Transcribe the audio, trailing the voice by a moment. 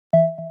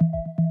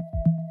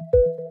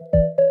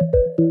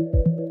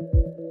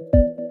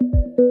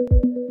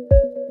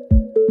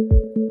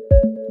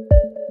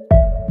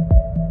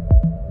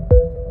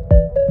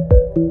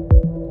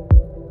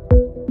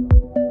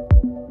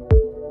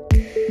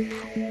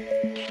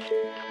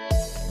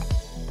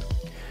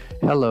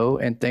Hello,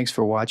 and thanks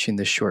for watching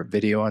this short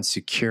video on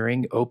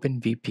securing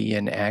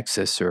OpenVPN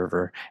Access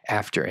Server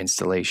after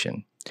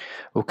installation.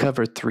 We'll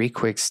cover 3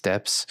 quick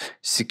steps: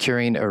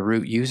 securing a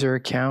root user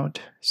account,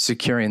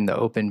 securing the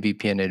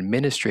OpenVPN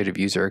administrative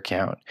user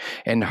account,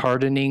 and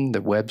hardening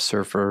the web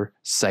server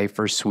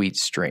cipher suite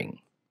string.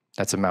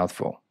 That's a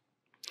mouthful.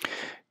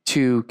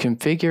 To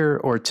configure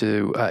or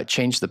to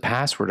change the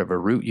password of a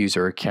root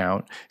user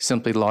account,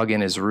 simply log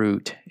in as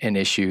root and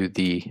issue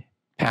the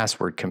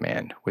password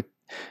command with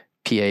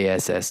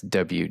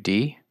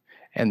PASSWD,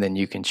 and then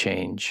you can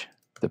change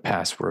the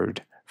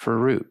password for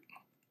root.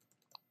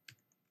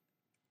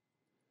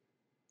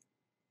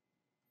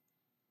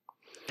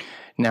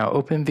 Now,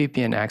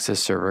 OpenVPN Access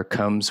Server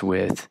comes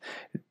with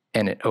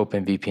an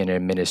OpenVPN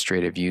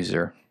administrative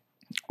user.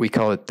 We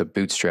call it the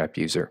Bootstrap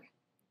user.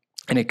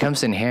 And it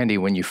comes in handy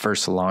when you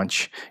first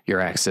launch your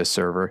Access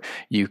Server.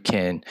 You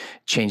can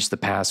change the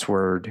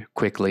password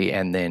quickly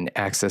and then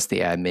access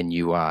the admin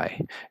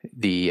UI,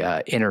 the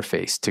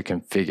interface to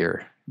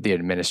configure the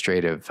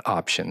administrative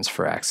options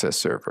for Access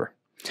Server.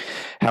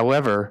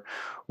 However,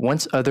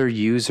 once other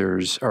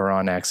users are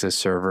on Access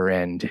Server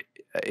and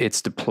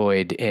it's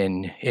deployed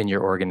in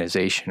your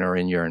organization or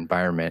in your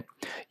environment,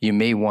 you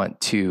may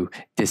want to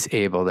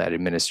disable that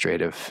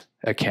administrative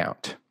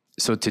account.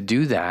 So to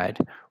do that,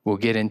 we'll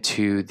get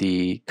into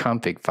the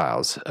config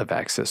files of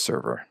Access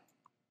Server.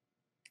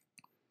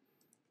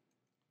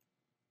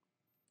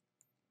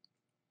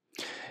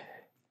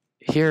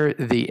 Here,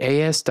 the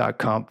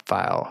as.conf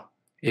file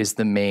is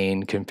the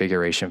main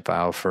configuration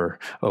file for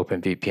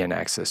OpenVPN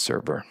Access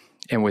Server.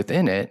 And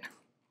within it,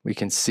 we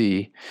can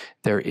see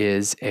there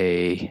is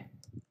a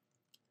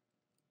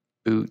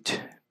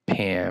Boot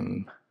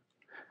Pam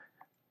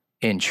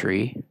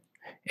entry,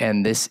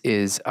 and this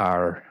is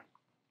our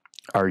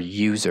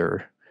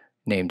user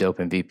named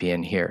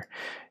OpenVPN here.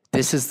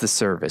 This is the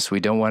service. We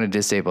don't want to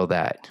disable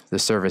that. The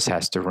service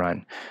has to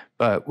run.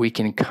 But we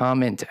can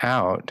comment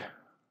out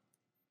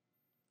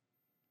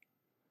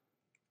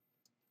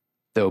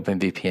the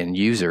OpenVPN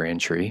user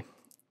entry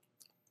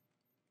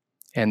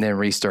and then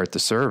restart the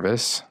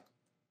service.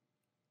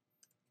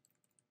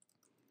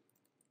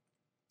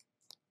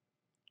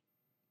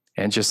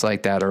 And just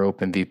like that, our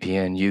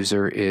OpenVPN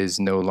user is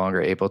no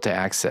longer able to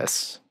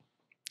access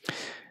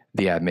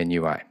the admin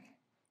UI.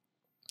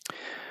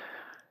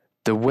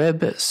 The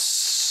web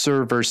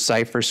server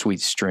cipher suite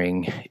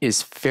string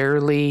is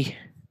fairly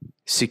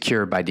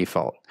secure by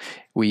default.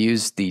 We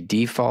use the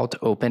default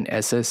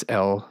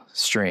SSL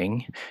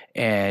string,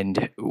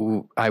 and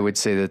I would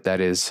say that that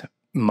is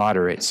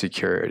moderate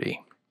security.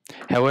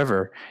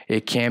 However,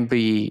 it can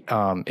be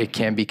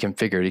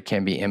configured, it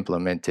can be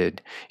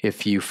implemented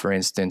if you, for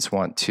instance,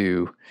 want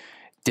to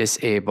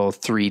disable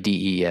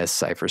 3DES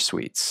cipher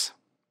suites.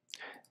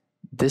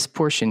 This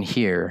portion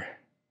here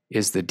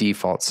is the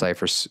default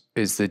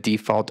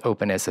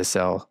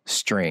OpenSSL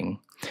string,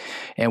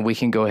 and we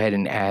can go ahead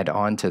and add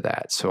on to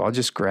that. So I'll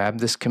just grab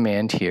this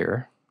command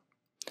here,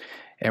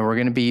 and we're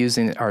going to be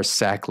using our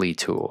SACLI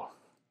tool.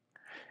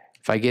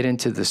 If I get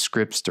into the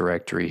scripts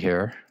directory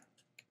here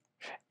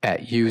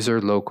at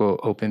user local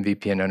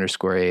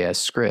OpenVPN_AS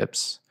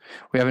scripts,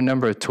 we have a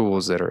number of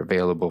tools that are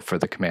available for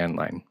the command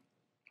line.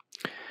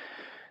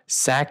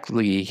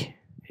 SACLI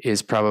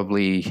is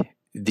probably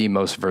the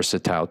most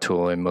versatile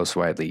tool and most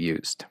widely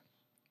used.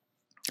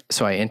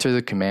 So I enter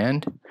the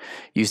command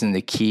using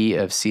the key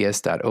of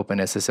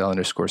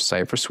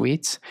cs.openssl_cipher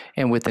suites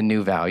and with a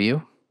new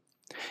value.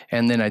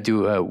 And then I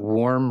do a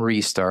warm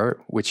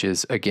restart, which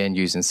is again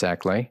using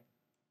SACLI.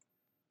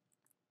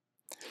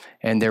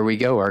 And there we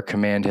go. Our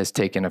command has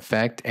taken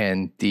effect,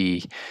 and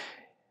the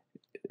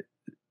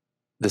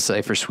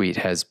cipher suite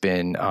has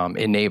been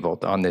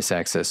enabled on this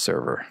Access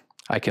Server.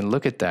 I can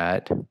look at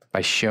that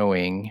by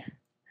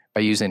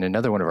using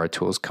another one of our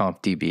tools,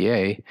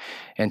 ConfDBA,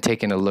 and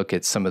taking a look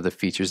at some of the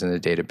features in the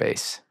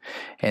database.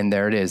 And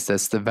there it is.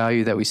 That's the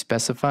value that we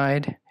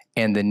specified,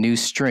 and the new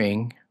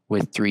string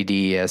with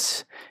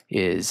 3DES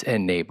is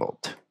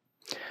enabled.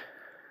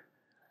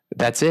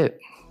 That's it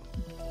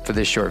for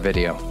this short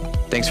video.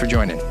 Thanks for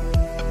joining.